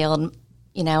missionary field,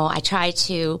 I try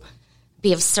to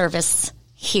be of service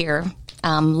here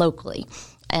locally.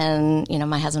 And,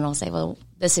 my husband will say, well,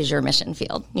 this is your mission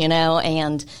field,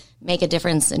 and make a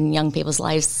difference in young people's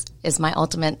lives is my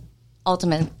ultimate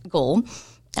goal.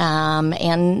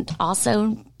 And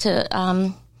also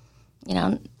to,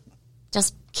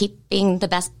 just keep being the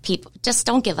best people. Just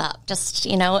don't give up. Just,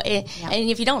 and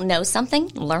if you don't know something,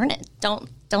 learn it. Don't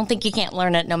think you can't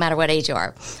learn it no matter what age you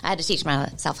are. I had to teach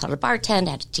myself how to bartend.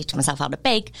 I had to teach myself how to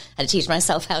bake. I had to teach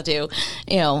myself how to,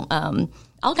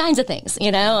 all kinds of things,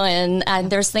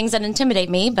 and there's things that intimidate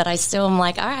me, but I still am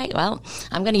like, all right, well,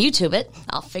 I'm going to YouTube it.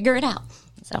 I'll figure it out.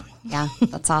 So, yeah,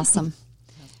 that's awesome.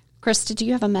 Krista, do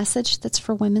you have a message that's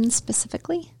for women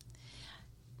specifically?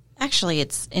 Actually,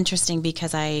 it's interesting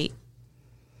because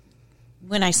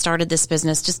when I started this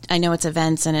business, I know it's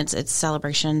events and it's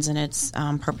celebrations and it's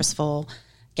purposeful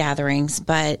gatherings,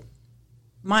 but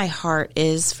my heart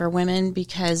is for women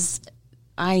because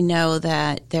I know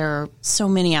that there are so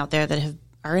many out there that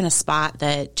are in a spot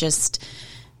that just,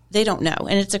 they don't know.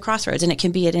 And it's a crossroads and it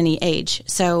can be at any age.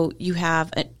 So you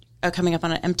have coming up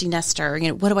on an empty nester,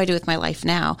 what do I do with my life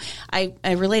now? I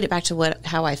relate it back to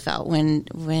how I felt when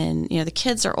the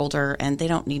kids are older and they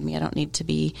don't need me. I don't need to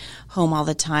be home all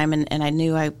the time. And I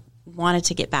knew I wanted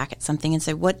to get back at something and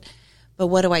say, what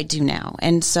do I do now?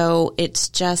 And so it's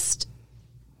just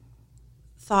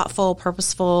thoughtful,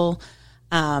 purposeful,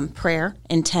 prayer,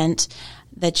 intent,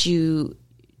 that you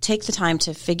take the time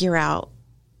to figure out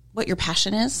what your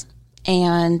passion is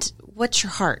and what's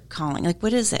your heart calling. Like,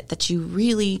 what is it that you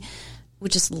really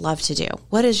would just love to do?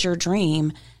 What is your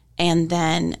dream? And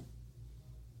then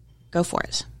go for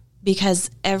it. Because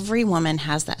every woman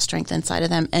has that strength inside of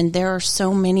them. And there are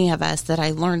so many of us that I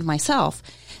learned myself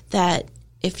that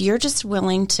if you're just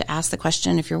willing to ask the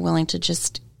question, if you're willing to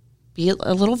just be a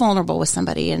little vulnerable with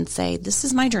somebody and say, this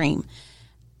is my dream.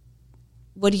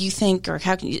 What do you think, or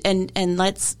how can you, and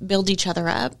let's build each other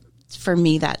up. For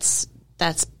me, that's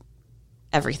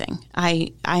everything.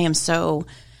 I am so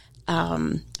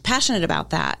passionate about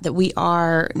that we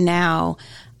are now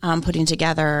putting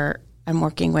together. I'm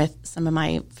working with some of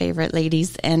my favorite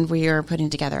ladies, and we are putting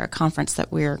together a conference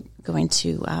that we're going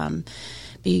to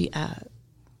be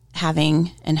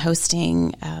having and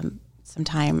hosting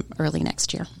sometime early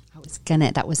next year.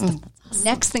 That was the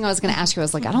next thing I was going to ask you. I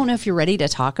was like, I don't know if you're ready to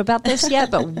talk about this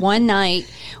yet, but one night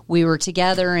we were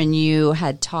together and you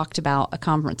had talked about a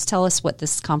conference. Tell us what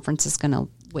this conference is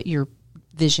what your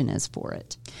vision is for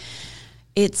it.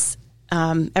 It's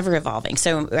ever evolving.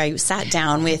 So I sat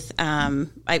down with,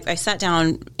 I sat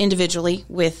down individually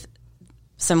with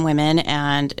some women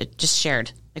and just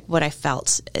shared like what I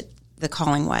felt the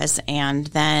calling was. And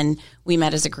then we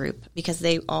met as a group because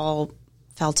they all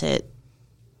felt it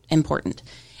important.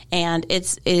 And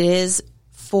it is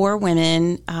for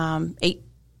women,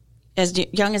 as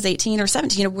young as 18 or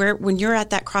 17, when you're at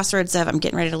that crossroads of, I'm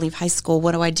getting ready to leave high school.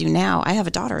 What do I do now? I have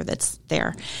a daughter that's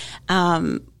there.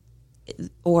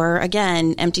 Or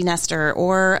again, empty nester,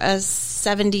 or a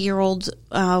 70-year-old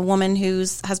woman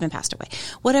whose husband passed away,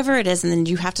 whatever it is. And then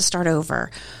you have to start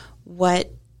over. What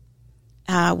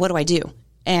do I do?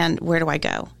 And where do I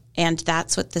go? And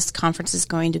that's what this conference is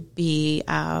going to be,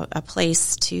 a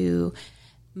place to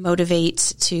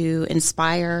motivate, to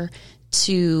inspire,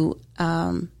 to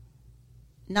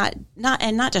not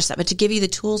just that, but to give you the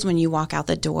tools when you walk out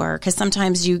the door. Because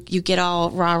sometimes you get all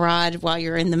rah-rahed while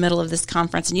you're in the middle of this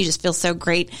conference and you just feel so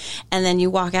great. And then you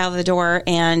walk out of the door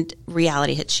and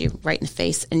reality hits you right in the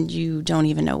face and you don't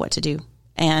even know what to do.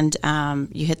 And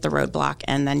you hit the roadblock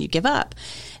and then you give up.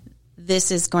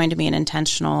 This is going to be an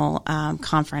intentional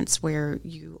conference where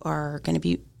you are going to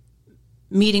be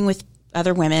meeting with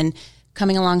other women,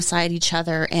 coming alongside each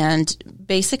other, and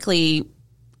basically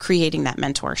creating that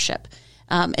mentorship.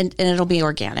 And it'll be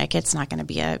organic. It's not going to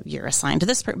be you're assigned to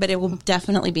this, but it will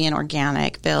definitely be an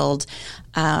organic build.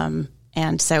 And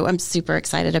so I'm super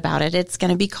excited about it. It's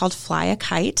going to be called Fly a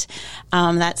Kite.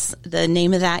 That's the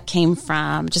name of that came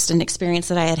from just an experience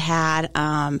that I had.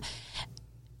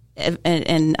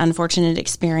 An unfortunate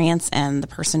experience, and the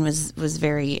person was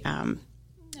very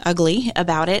ugly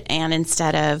about it. And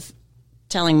instead of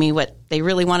telling me what they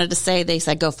really wanted to say, they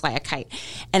said, "Go fly a kite."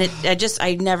 And I didn't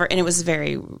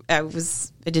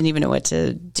even know what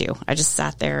to do. I just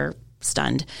sat there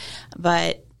stunned.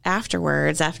 But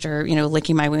afterwards, after,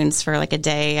 licking my wounds for like a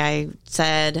day, I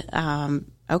said,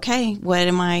 okay, what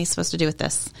am I supposed to do with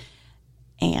this?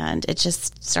 And it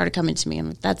just started coming to me.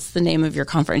 And that's the name of your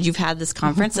conference. You've had this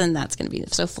conference, and that's going to be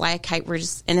so fly a kite.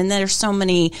 And then there's so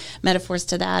many metaphors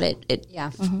to that.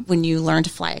 When you learn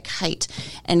to fly a kite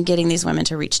and getting these women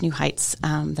to reach new heights,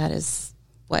 that is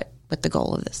what the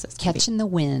goal of this is. Catching the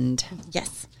wind.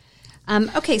 Yes.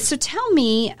 Okay, so tell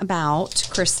me about,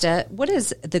 Krista, what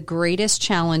is the greatest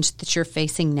challenge that you're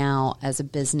facing now as a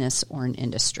business or an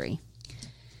industry?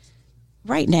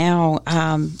 Right now,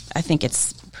 I think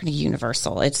it's pretty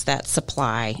universal. It's that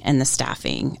supply and the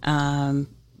staffing. When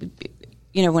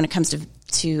it comes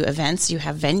to events, you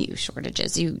have venue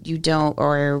shortages. You don't,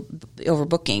 or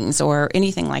overbookings or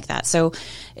anything like that. So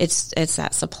it's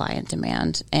that supply and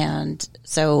demand. And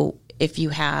so if you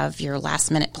have your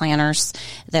last minute planners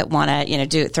that want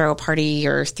to, throw a party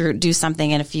or do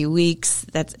something in a few weeks,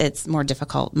 it's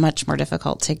much more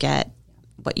difficult to get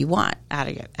what you want out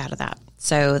of that.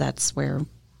 So that's where,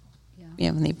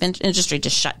 when the industry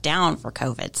just shut down for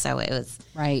COVID. So it was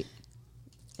right.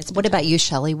 What about you,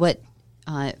 Shelley? What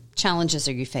challenges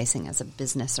are you facing as a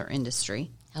business or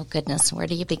industry? Oh goodness, where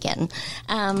do you begin?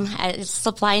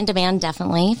 Supply and demand,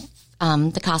 definitely.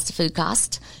 The cost of food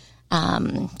cost.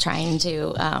 Trying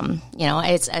to,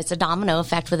 it's a domino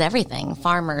effect with everything.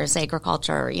 Farmers,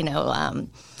 agriculture. It's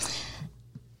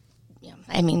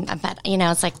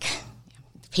like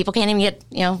people can't even get,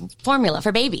 formula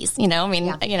for babies,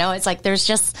 it's like there's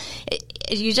just,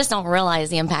 you just don't realize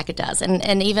the impact it does.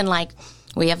 And even like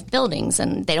we have buildings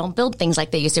and they don't build things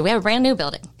like they used to. We have a brand new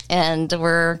building and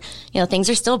we're, things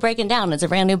are still breaking down. It's a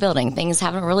brand new building. Things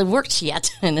haven't really worked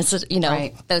yet. And it's,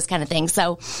 right. Those kind of things.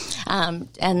 So,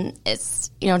 and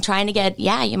it's, trying to get,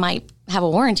 you might have a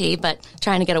warranty, but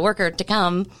trying to get a worker to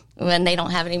come when they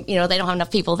don't have any, they don't have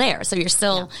enough people there. So you're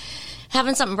still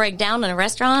having something break down in a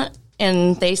restaurant.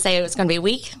 And they say it's going to be a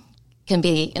week, can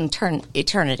be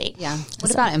eternity. Yeah.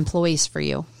 What about employees for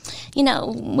you?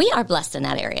 We are blessed in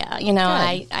that area.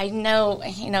 I know,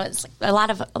 it's like a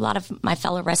lot of my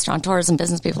fellow restaurateurs and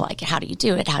business people are like, how do you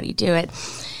do it? How do you do it?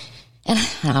 And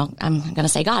I'm going to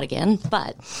say God again,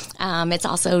 but it's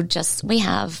also just, we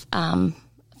have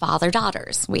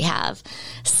father-daughters. We have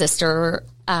sisters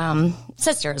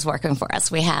working for us.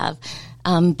 We have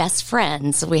best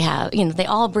friends. We have, they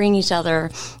all bring each other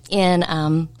in,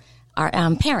 our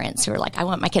parents who are like, I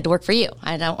want my kid to work for you.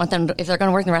 I don't want them to, if they're going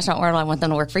to work in the restaurant world, I want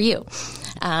them to work for you.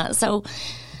 So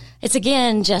it's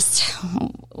again, just,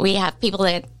 we have people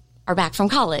that are back from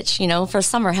college, for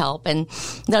summer help and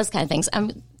those kind of things. No,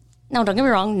 don't get me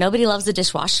wrong. Nobody loves the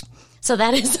dishwash. So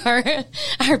that is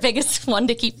our biggest one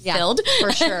to keep filled.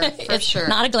 For sure. It's sure.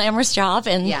 Not a glamorous job.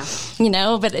 And,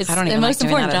 but it's the most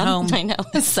important job. I know.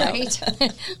 So. Right.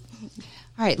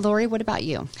 All right, Lori, what about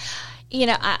you?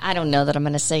 I don't know that I'm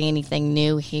going to say anything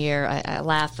new here. I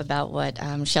laugh about what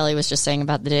Shelley was just saying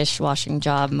about the dishwashing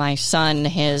job. My son,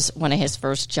 one of his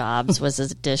first jobs was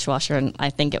as a dishwasher, and I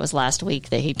think it was last week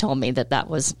that he told me that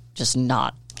was just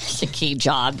not the key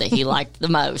job that he liked the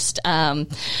most.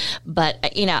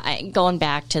 But, going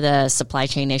back to the supply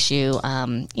chain issue,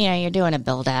 you're doing a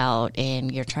build out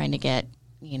and you're trying to get,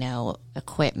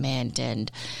 equipment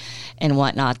and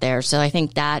whatnot there. So I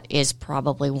think that is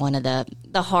probably one of the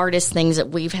hardest things that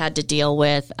we've had to deal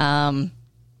with.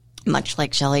 Much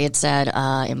like Shelley had said,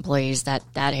 employees, that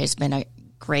has been a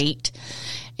great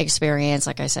experience.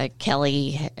 Like I said,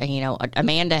 Kelly,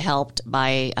 Amanda helped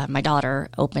by my daughter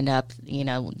opened up,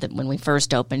 when we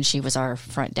first opened, she was our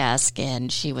front desk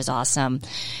and she was awesome.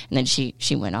 And then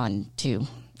she went on to,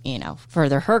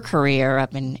 further her career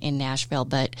up in Nashville.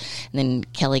 But then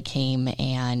Kelly came,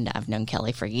 and I've known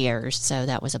Kelly for years. So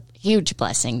that was a huge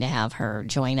blessing to have her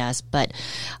join us. But,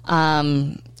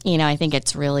 I think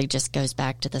it's really just goes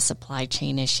back to the supply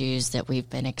chain issues that we've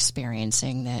been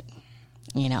experiencing that,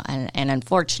 and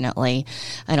unfortunately,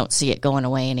 I don't see it going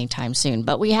away anytime soon.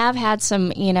 But we have had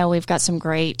some, we've got some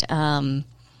great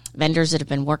vendors that have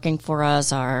been working for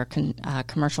us. Our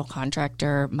commercial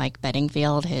contractor, Mike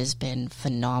Bedingfield, has been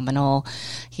phenomenal.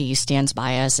 He stands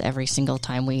by us every single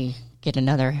time we get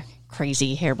another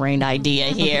crazy harebrained idea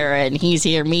here, and he's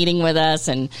here meeting with us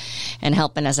and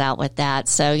helping us out with that.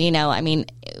 So,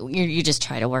 you just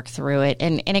try to work through it,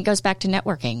 and it goes back to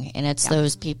networking, and it's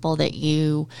those people that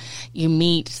you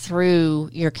meet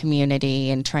through your community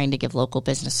and trying to give local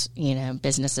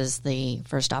businesses the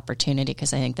first opportunity,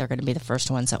 because I think they're going to be the first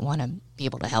ones that want to be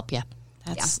able to help you.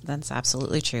 That's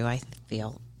absolutely true. I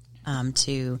feel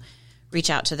to reach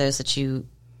out to those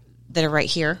that are right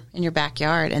here in your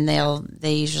backyard, and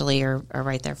they usually are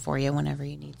right there for you whenever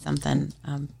you need something.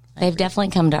 They've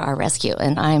definitely come to our rescue,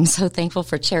 and I'm so thankful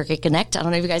for Cherokee Connect. I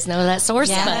don't know if you guys know that source,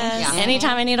 but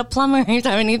anytime I need a plumber,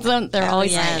 anytime I need something, they're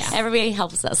always everybody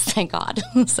helps us. Thank God.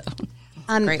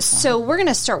 So we're going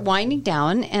to start winding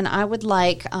down, and I would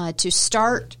like to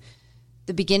start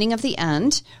the beginning of the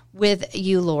end with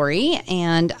you, Lori,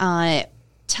 and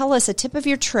tell us a tip of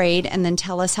your trade, and then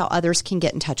tell us how others can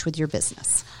get in touch with your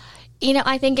business.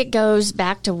 I think it goes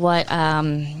back to what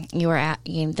you were at,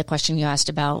 the question you asked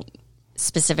about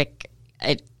specific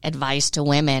advice to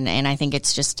women, and I think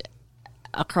it's just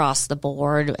across the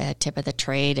board. A tip of the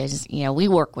trade is, we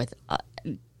work with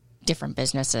different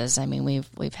businesses. I mean,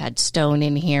 we've had Stone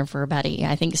in here for about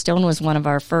I think Stone was one of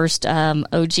our first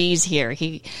OGs here.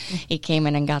 He came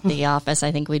in and got the office.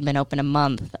 I think we'd been open a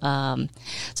month.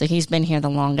 So he's been here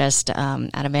the longest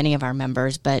out of any of our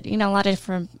members. But, a lot of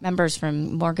different members,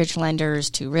 from mortgage lenders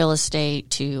to real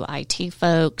estate to IT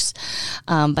folks.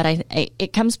 But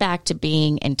it comes back to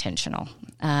being intentional.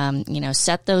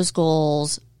 Set those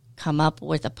goals, come up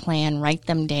with a plan, write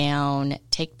them down,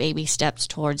 take baby steps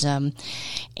towards them.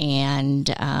 And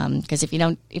because if you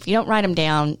don't write them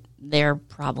down, they're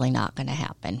probably not going to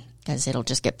happen, because it'll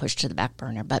just get pushed to the back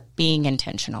burner. But being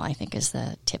intentional, I think, is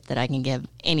the tip that I can give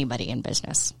anybody in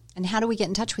business. And how do we get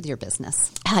in touch with your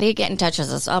business? How do you get in touch with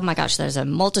us? Oh my gosh, there's a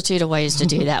multitude of ways to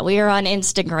do that. We are on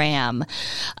Instagram.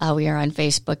 We are on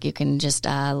Facebook. You can just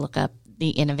look up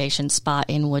The Innovation Spot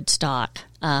in Woodstock.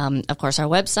 Of course, our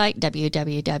website,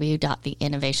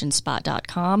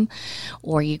 www.theinnovationspot.com,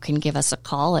 or you can give us a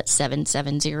call at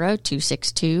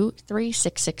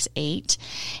 770-262-3668,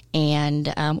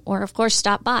 and or of course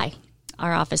stop by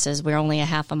our offices. We're only a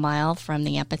half a mile from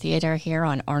the amphitheater here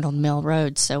on Arnold Mill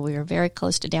Road, so we are very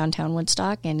close to downtown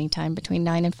Woodstock, anytime between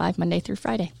 9 and 5, Monday through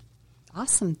Friday.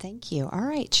 Awesome, thank you. All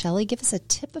right, Shelley, give us a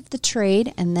tip of the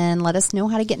trade, and then let us know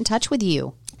how to get in touch with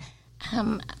you.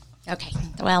 Okay.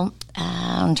 Well,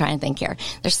 I'm trying to think here.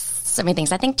 There's so many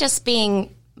things. I think just being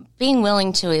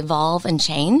willing to evolve and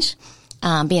change,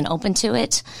 being open to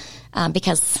it,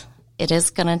 because it is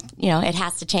going to, it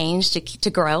has to change to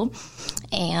grow.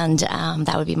 And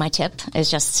that would be my tip,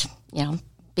 is just,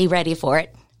 be ready for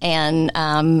it and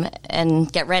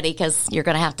get ready, because you're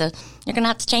going to have to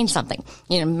change something.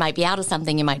 You might be out of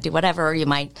something. You might do whatever. Or you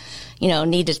might,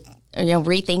 need to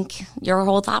rethink your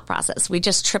whole thought process. We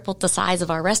just tripled the size of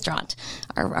our restaurant.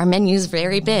 Our menu's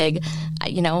very big.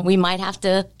 We might have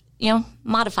to,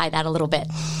 modify that a little bit.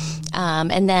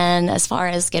 And then as far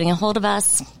as getting a hold of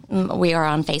us, we are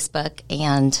on Facebook,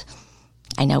 and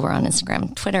I know we're on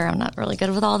Instagram, Twitter. I'm not really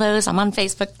good with all those. I'm on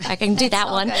Facebook. I can do that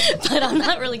one, but I'm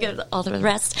not really good with all the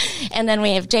rest. And then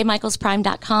we have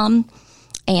jmichaelsprime.com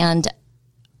and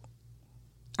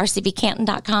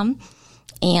rcbcanton.com.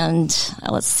 And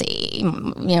let's see,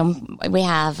 we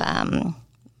have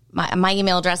my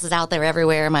email address is out there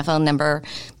everywhere. My phone number,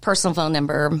 personal phone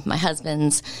number, my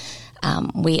husband's.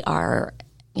 We are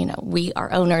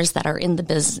owners that are in the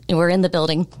business. We're in the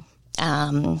building.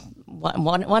 One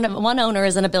owner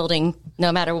is in a building.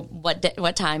 No matter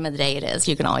what time of the day it is,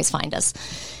 you can always find us.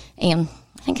 And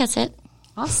I think that's it.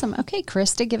 Awesome. Okay,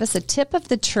 Krista, give us a tip of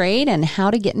the trade and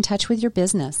how to get in touch with your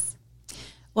business.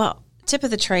 Well, tip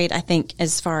of the trade, I think,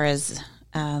 as far as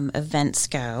events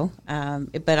go,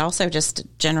 but also just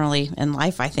generally in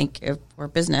life, I think, or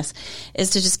business,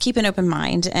 is to just keep an open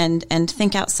mind and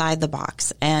think outside the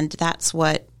box. And that's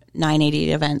what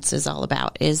 988 Events is all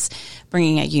about, is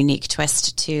bringing a unique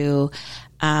twist to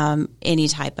any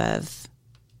type of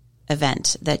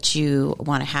event that you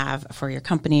want to have for your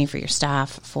company, for your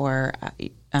staff, for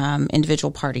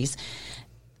individual parties.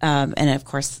 And of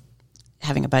course,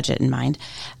 having a budget in mind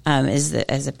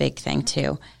is a big thing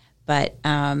too. But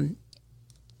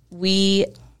we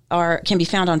can be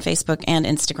found on Facebook and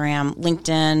Instagram,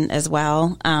 LinkedIn as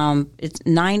well. It's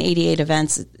 988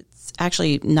 Events. It's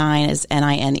actually 9 is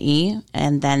NINE,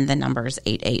 and then the number is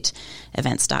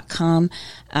 88events.com.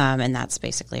 And that's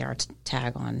basically our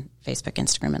tag on Facebook,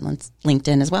 Instagram, and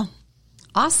LinkedIn as well.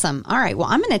 Awesome. All right. Well,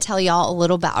 I'm going to tell y'all a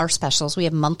little about our specials. We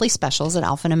have monthly specials at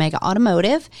Alpha and Omega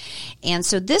Automotive. And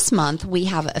so this month we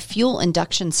have a fuel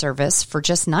induction service for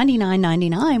just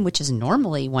 $99.99, which is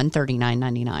normally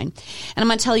 $139.99. And I'm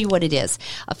going to tell you what it is.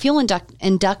 A fuel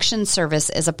induction service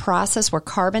is a process where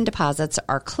carbon deposits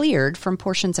are cleared from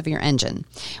portions of your engine.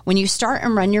 When you start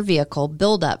and run your vehicle,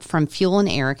 buildup from fuel and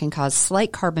air can cause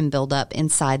slight carbon buildup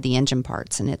inside the engine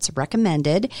parts. And it's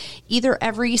recommended either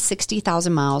every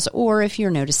 60,000 miles, or if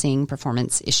you're noticing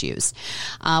performance issues.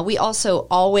 We also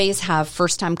always have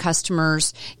first-time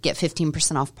customers get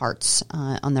 15% off parts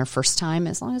on their first time.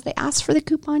 As long as they ask for the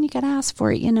coupon, you got to ask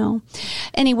for it,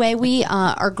 Anyway, we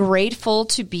are grateful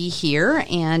to be here.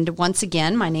 And once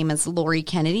again, my name is Lori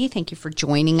Kennedy. Thank you for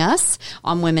joining us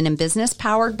on Women in Business,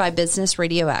 powered by Business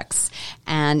Radio X.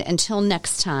 And until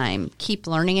next time, keep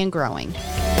learning and growing.